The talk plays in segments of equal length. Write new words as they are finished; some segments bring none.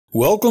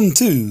Welcome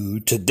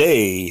to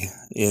Today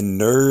in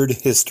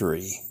Nerd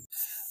History.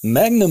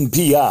 Magnum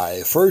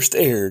P.I. first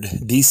aired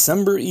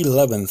December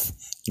 11th,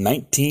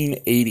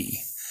 1980.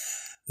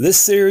 This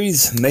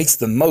series makes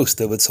the most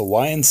of its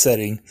Hawaiian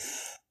setting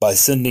by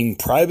sending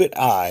Private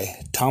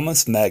Eye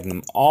Thomas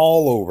Magnum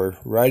all over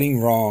righting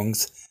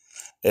wrongs,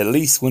 at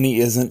least when he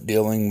isn't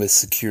dealing with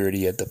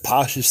security at the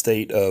posh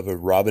estate of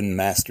Robin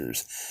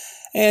Masters,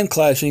 and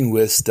clashing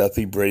with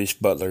stuffy British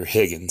butler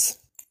Higgins.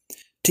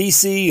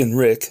 TC and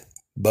Rick,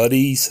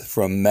 buddies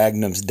from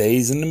Magnum's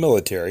days in the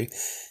military,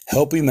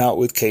 help him out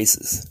with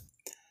cases.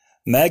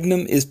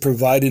 Magnum is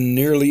provided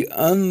nearly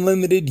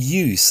unlimited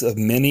use of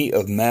many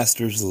of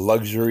Master's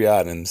luxury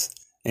items,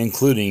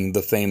 including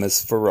the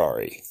famous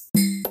Ferrari.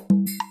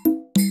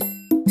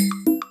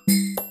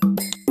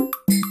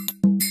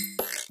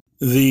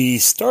 The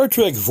Star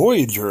Trek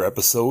Voyager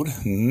episode,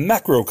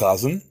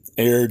 Macrocosm,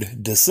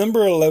 aired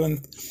December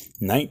 11th,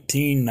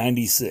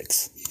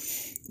 1996.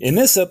 In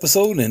this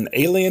episode, an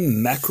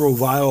alien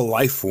macrovile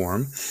life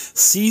form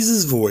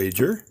seizes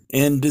Voyager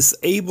and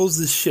disables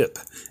the ship,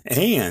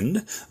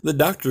 and the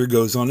Doctor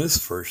goes on his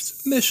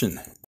first mission.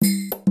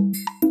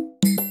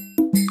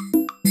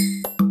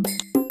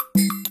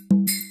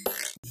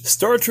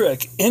 Star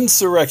Trek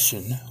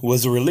Insurrection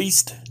was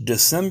released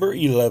December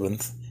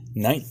 11th,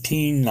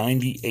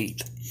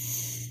 1998.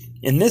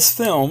 In this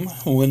film,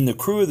 when the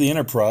crew of the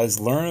Enterprise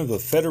learn of a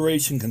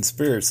Federation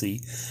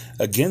conspiracy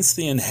against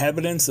the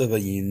inhabitants of a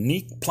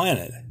unique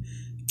planet,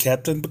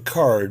 Captain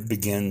Picard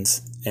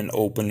begins an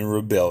open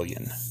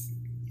rebellion.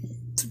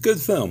 It's a good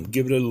film.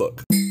 Give it a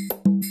look.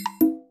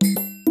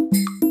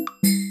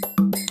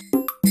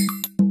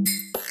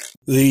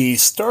 The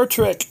Star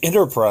Trek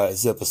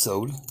Enterprise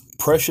episode,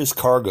 Precious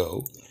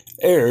Cargo,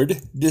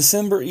 aired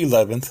December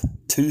 11th,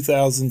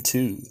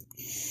 2002.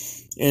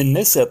 In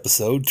this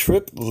episode,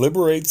 Trip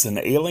liberates an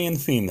alien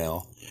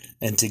female,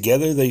 and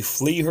together they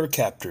flee her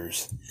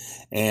captors,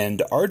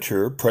 and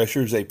Archer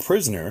pressures a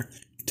prisoner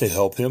to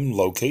help him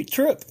locate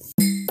Trip.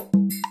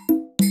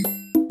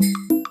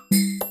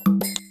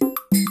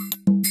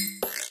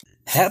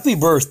 Happy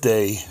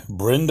birthday,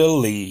 Brenda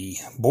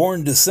Lee,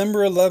 born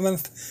December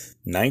 11th,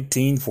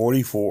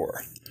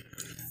 1944.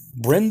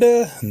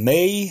 Brenda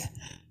Mae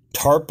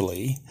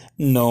Tarpley,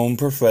 known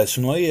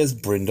professionally as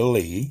Brenda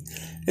Lee,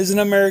 is an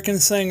American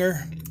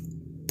singer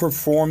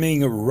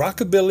performing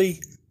rockabilly,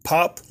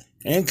 pop,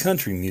 and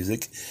country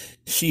music.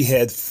 She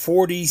had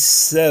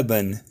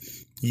 47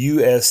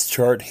 U.S.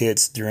 chart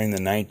hits during the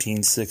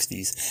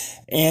 1960s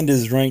and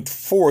is ranked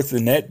 4th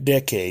in that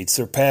decade,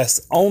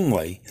 surpassed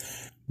only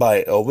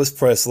by Elvis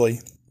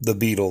Presley, the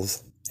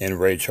Beatles, and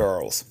Ray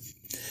Charles.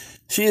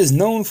 She is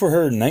known for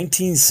her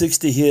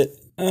 1960 hit,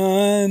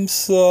 I'm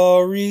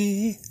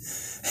Sorry,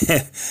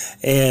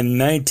 and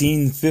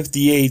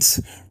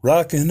 1958's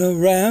Rockin'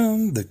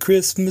 Around the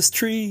Christmas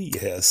Tree,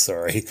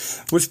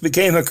 which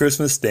became a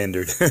Christmas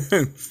standard.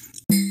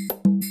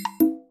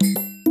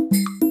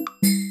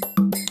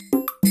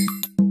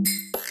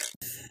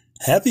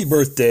 Happy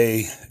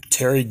birthday,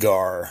 Teri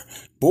Garr,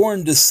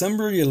 born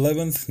December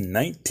 11th,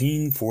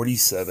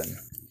 1947.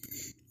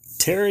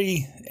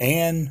 Teri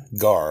Ann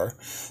Garr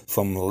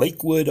from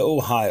Lakewood,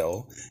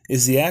 Ohio,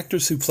 is the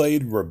actress who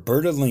played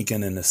Roberta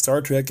Lincoln in the Star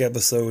Trek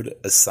episode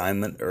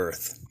Assignment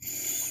Earth.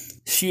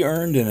 She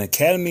earned an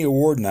Academy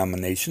Award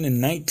nomination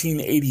in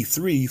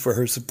 1983 for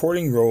her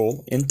supporting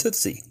role in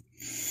Tootsie.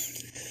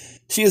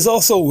 She is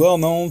also well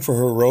known for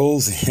her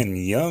roles in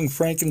Young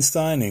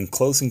Frankenstein and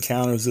Close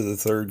Encounters of the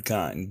Third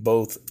Kind,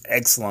 both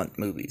excellent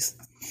movies.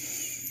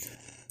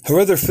 Her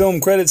other film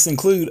credits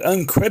include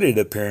uncredited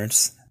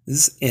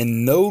appearances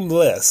in no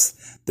less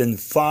than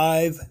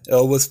 5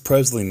 Elvis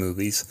Presley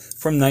movies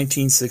from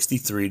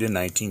 1963 to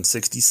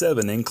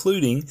 1967,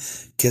 including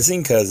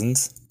Kissing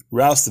Cousins,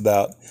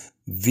 Roustabout,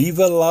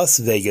 Viva Las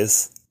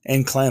Vegas,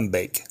 and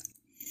Clambake.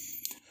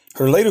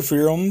 Her later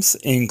films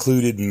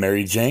included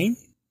Mary Jane,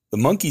 the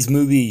Monkees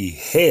movie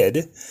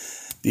Head,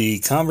 The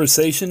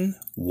Conversation,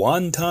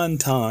 Wonton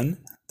Ton,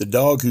 The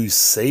Dog Who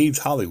Saved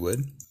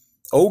Hollywood,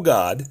 Oh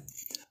God,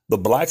 The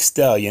Black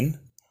Stallion,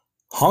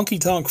 Honky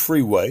Tonk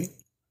Freeway,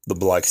 The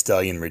Black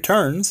Stallion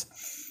Returns,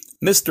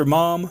 Mr.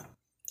 Mom,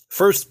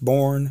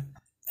 Firstborn,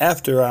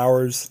 After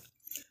Hours,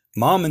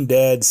 Mom and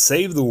Dad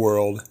Save the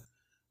World,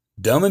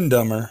 Dumb and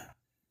Dumber,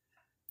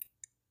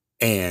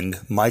 and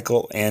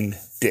Michael and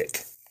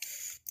Dick.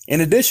 In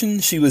addition,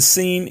 she was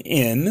seen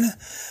in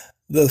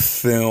the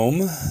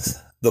film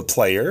The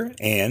Player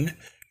and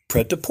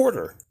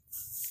Pret-a-Porter.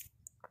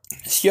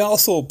 She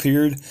also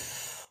appeared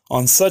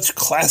on such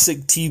classic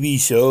TV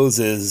shows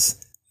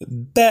as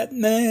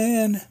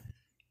Batman,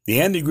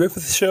 The Andy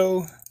Griffith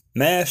Show,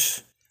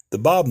 MASH, The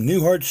Bob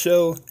Newhart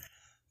Show,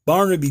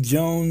 Barnaby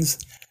Jones,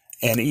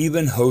 and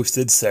even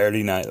hosted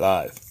Saturday Night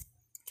Live.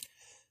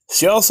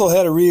 She also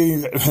had a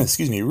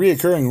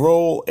reoccurring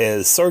role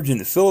as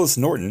Sergeant Phyllis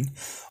Norton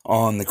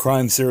on the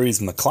crime series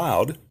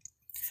McCloud,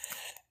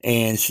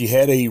 and she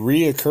had a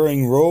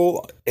reoccurring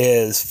role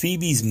as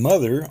Phoebe's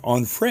mother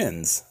on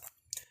Friends.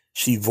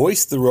 She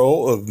voiced the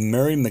role of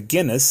Mary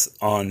McGinnis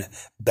on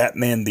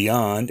Batman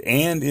Beyond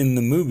and in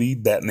the movie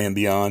Batman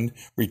Beyond: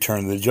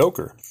 Return of the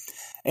Joker,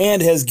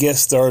 and has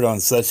guest starred on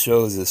such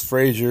shows as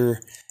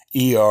Frasier,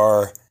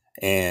 ER,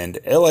 and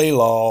LA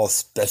Law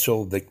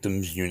Special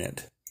Victims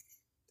Unit.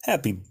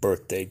 Happy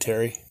birthday,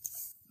 Teri.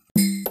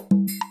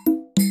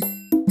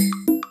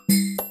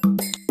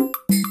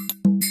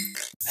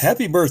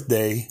 Happy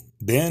birthday,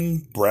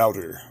 Ben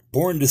Browder,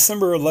 born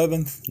December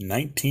 11th,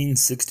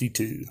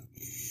 1962.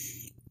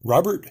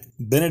 Robert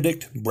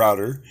Benedict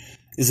Browder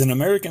is an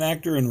American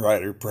actor and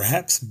writer,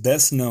 perhaps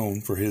best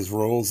known for his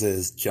roles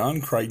as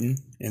John Crichton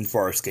in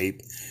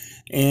Farscape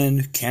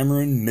and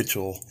Cameron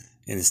Mitchell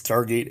in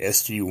Stargate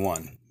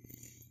SG-1.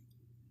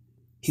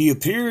 He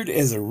appeared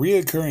as a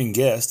recurring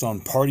guest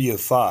on Party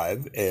of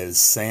Five as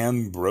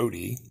Sam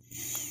Brody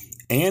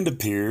and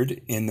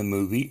appeared in the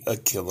movie A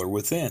Killer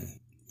Within.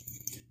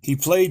 He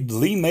played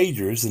Lee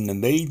Majors in the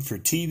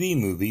made-for-TV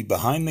movie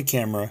Behind the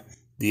Camera: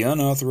 The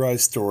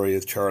Unauthorized Story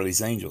of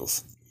Charlie's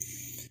Angels.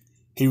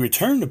 He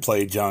returned to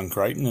play John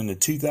Crichton in the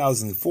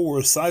 2004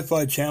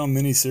 Sci-Fi Channel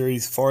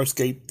miniseries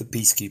Farscape: The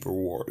Peacekeeper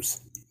Wars.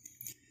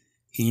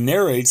 He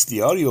narrates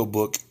the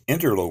audiobook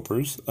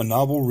Interlopers, a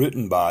novel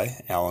written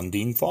by Alan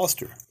Dean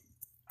Foster.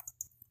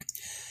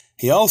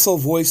 He also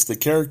voiced the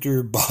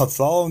character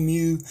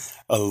Bartholomew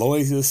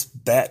Aloysius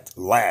Bat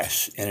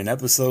Lash in an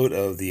episode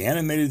of the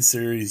animated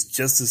series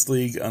Justice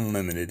League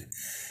Unlimited,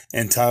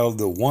 entitled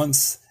The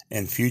Once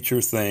and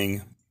Future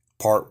Thing,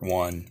 Part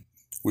 1,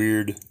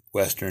 Weird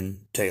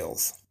Western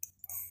Tales.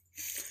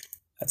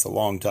 That's a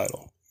long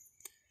title.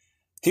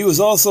 He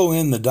was also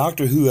in the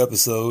Doctor Who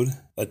episode,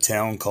 A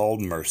Town Called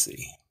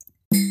Mercy.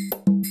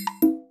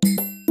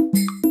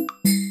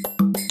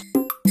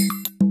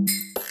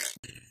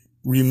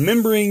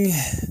 Remembering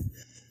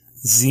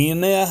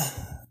Zienia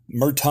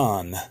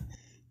Merton,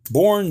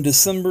 born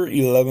December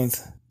 11th,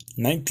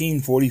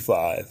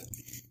 1945,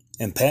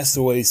 and passed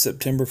away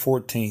September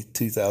 14th,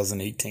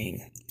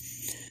 2018.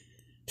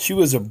 She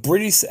was a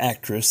British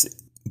actress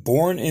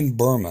born in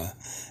Burma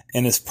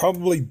and is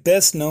probably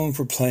best known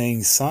for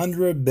playing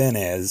Sandra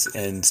Benez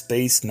in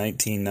Space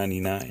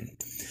 1999.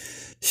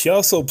 She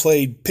also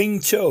played Ping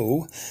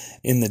Cho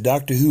in the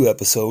Doctor Who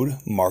episode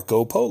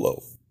Marco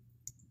Polo.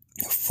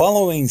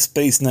 Following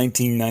Space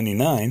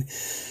 1999,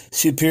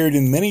 she appeared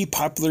in many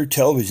popular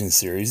television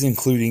series,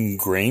 including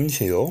Grange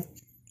Hill,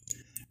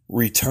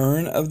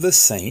 Return of the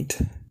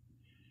Saint,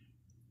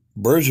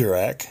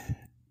 Bergerac,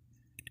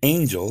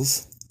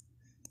 Angels,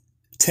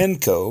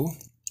 Tenko,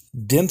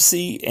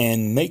 Dempsey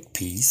and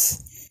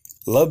Makepeace,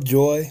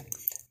 Lovejoy,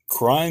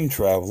 Crime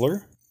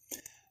Traveler,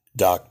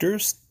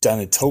 Doctors,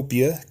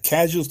 Dinotopia,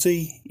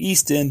 Casualty,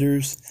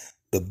 EastEnders,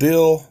 The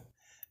Bill,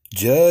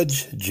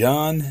 Judge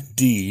John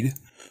Deed,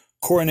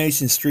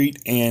 Coronation Street,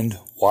 and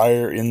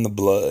Wire in the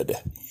Blood.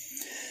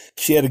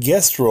 She had a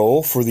guest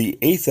role for the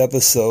 8th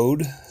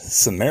episode,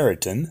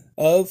 Samaritan,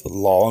 of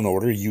Law &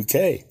 Order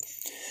UK.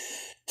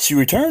 She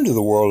returned to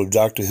the world of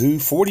Doctor Who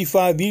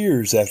 45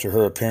 years after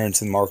her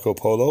appearance in Marco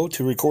Polo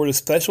to record a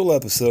special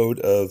episode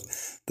of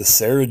The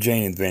Sarah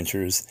Jane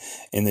Adventures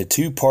in the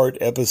 2-part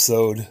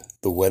episode,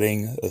 The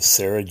Wedding of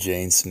Sarah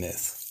Jane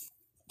Smith.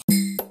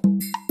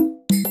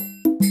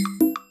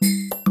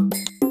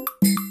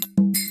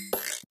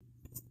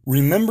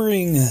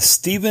 Remembering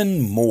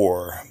Stephen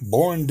Moore,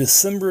 born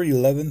December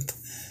 11th,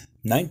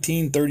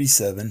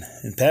 1937,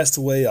 and passed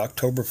away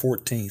October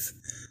 14th,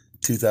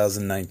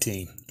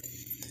 2019.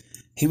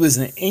 He was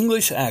an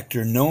English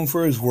actor known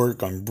for his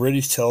work on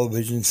British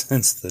television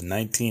since the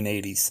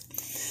 1980s.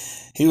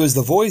 He was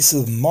the voice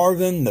of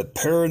Marvin the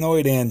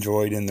Paranoid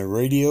Android in the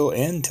radio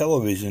and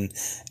television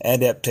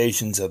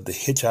adaptations of The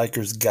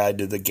Hitchhiker's Guide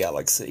to the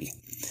Galaxy.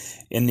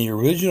 In the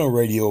original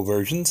radio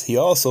versions, he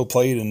also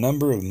played a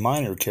number of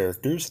minor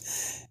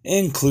characters,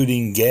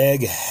 including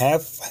Gag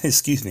Half-Front,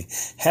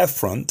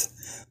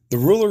 the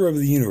Ruler of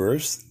the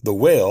Universe, the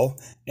Whale,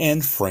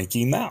 and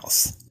Frankie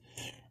Mouse.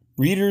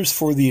 Readers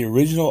for the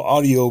original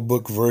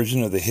audiobook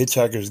version of The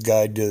Hitchhiker's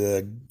Guide to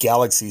the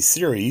Galaxy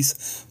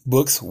series,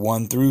 books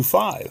 1 through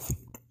 5.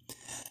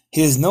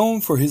 He is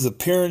known for his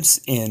appearance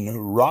in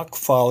Rock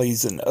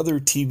Follies and other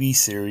TV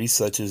series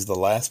such as The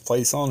Last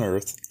Place on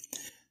Earth,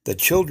 the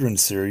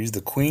children's series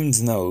The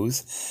Queen's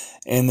Nose,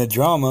 and the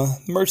drama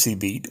Mercy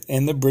Beat,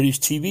 and the British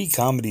TV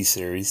comedy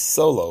series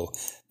Solo,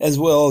 as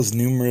well as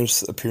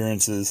numerous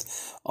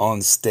appearances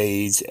on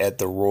stage at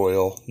the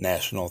Royal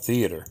National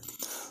Theatre,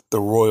 the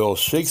Royal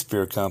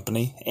Shakespeare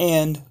Company,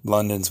 and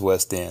London's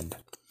West End.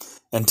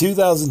 In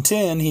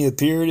 2010, he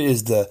appeared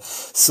as the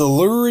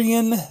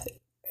Silurian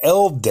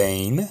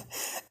Eldane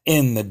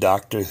in the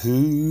Doctor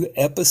Who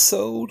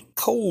episode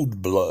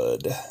Cold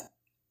Blood.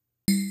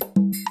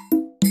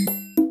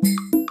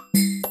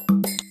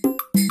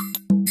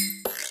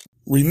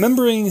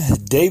 Remembering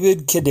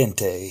David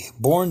Cadiente,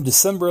 born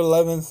December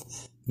 11th,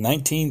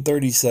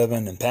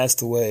 1937, and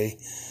passed away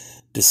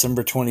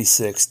December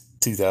 26,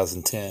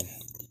 2010.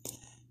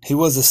 He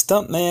was a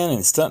stuntman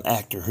and stunt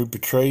actor who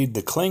portrayed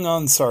the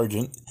Klingon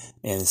sergeant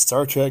in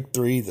Star Trek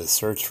III: The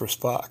Search for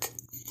Spock.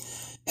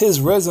 His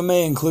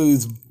resume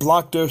includes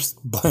blockbuster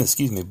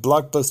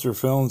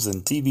films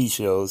and TV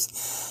shows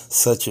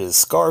such as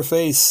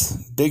Scarface,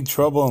 Big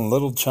Trouble in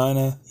Little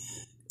China,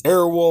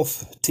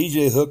 Airwolf,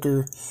 T.J.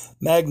 Hooker,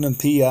 Magnum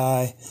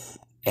P.I.,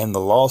 and The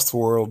Lost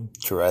World,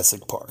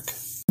 Jurassic Park.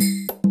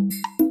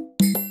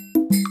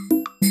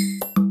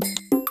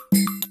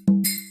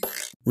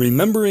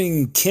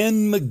 Remembering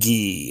Ken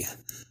Magee,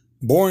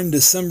 born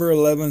December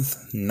 11th,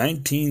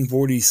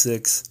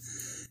 1946,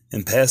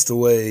 and passed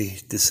away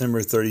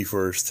December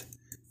 31st,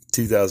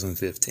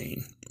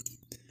 2015.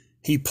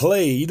 He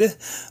played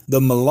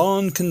the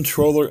Milan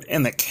controller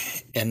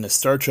Emic in the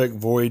Star Trek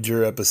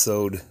Voyager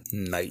episode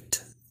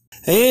Night.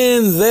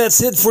 And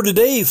that's it for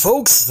today,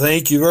 folks.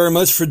 Thank you very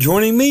much for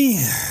joining me.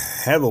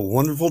 Have a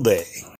wonderful day.